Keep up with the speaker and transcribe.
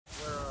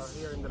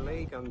there in the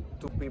lake and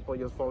two people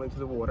just fall into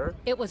the water.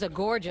 It was a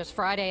gorgeous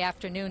Friday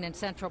afternoon in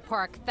Central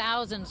Park.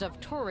 Thousands of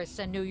tourists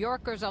and New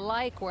Yorkers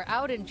alike were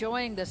out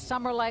enjoying the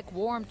summer-like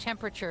warm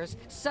temperatures.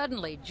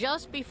 Suddenly,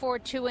 just before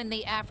 2 in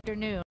the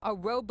afternoon, a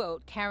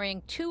rowboat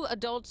carrying 2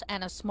 adults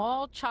and a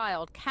small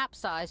child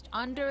capsized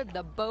under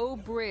the Bow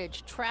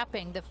Bridge,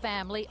 trapping the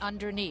family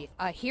underneath.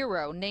 A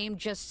hero named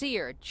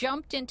Jasir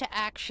jumped into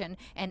action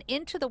and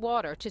into the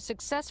water to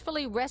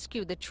successfully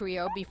rescue the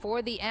trio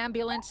before the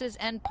ambulances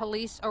and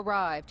police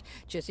arrived.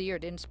 Jasir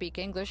didn't speak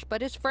English,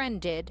 but his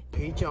friend did.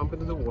 He jumped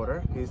into the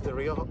water. He's the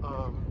real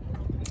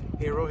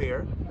hero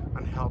here,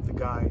 and helped the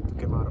guy to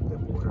come out of the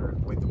water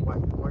with the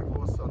wife. The wife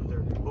was under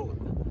the boat,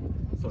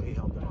 so he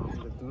helped him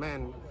out. The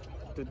man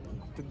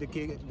took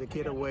the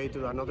kid away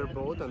to another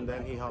boat, and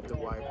then he helped the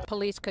wife.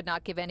 Police could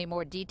not give any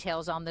more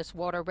details on this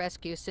water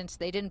rescue since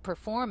they didn't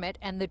perform it,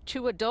 and the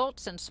 2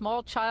 adults and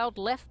small child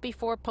left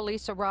before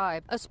police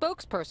arrived. A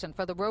spokesperson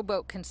for the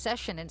rowboat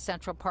concession in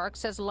Central Park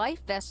says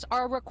life vests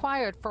are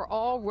required for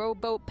all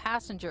rowboat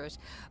passengers,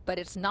 but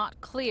it's not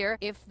clear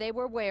if they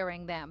were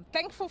wearing them.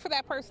 Thankful for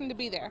that person to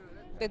be there,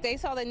 that they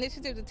saw the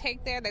initiative to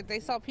take there, that they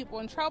saw people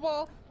in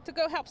trouble to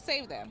go help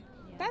save them.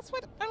 That's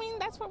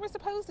what we're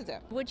supposed to do.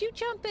 Would you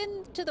jump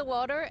into the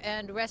water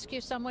and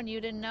rescue someone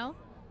you didn't know?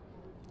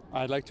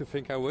 I'd like to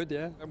think I would,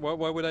 yeah.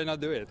 Why would I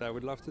not do it? I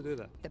would love to do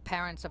that. The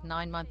parents of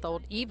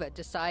 9-month-old Eva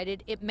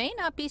decided it may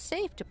not be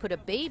safe to put a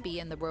baby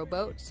in the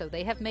rowboat, so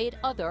they have made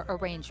other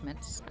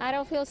arrangements. I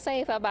don't feel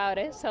safe about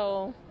it,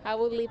 so I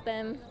will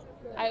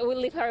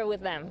leave her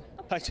with them.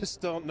 I just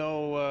don't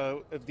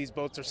know if these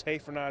boats are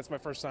safe or not. It's my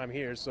first time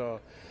here, so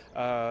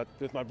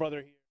with my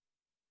brother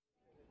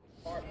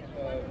here.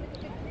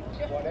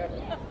 Whatever.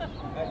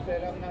 I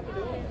said, I'm not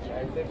doing it.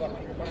 I live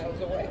 100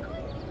 miles away.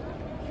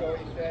 So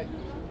he said,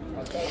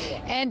 I'll tell you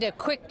what. And a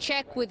quick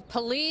check with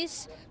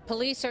police.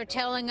 Police are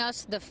telling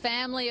us the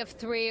family of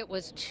 3, it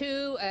was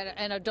 2,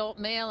 an adult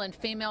male and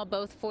female,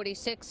 both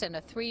 46, and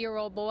a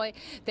 3-year-old boy.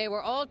 They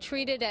were all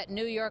treated at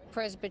New York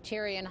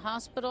Presbyterian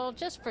Hospital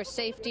just for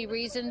safety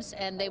reasons,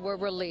 and they were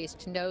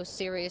released. No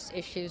serious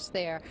issues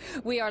there.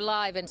 We are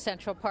live in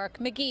Central Park.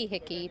 McGee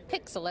Hickey,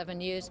 Pix 11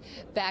 News.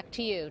 Back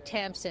to you,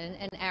 Tamsin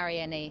and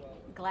Ariane.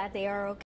 Glad they are okay.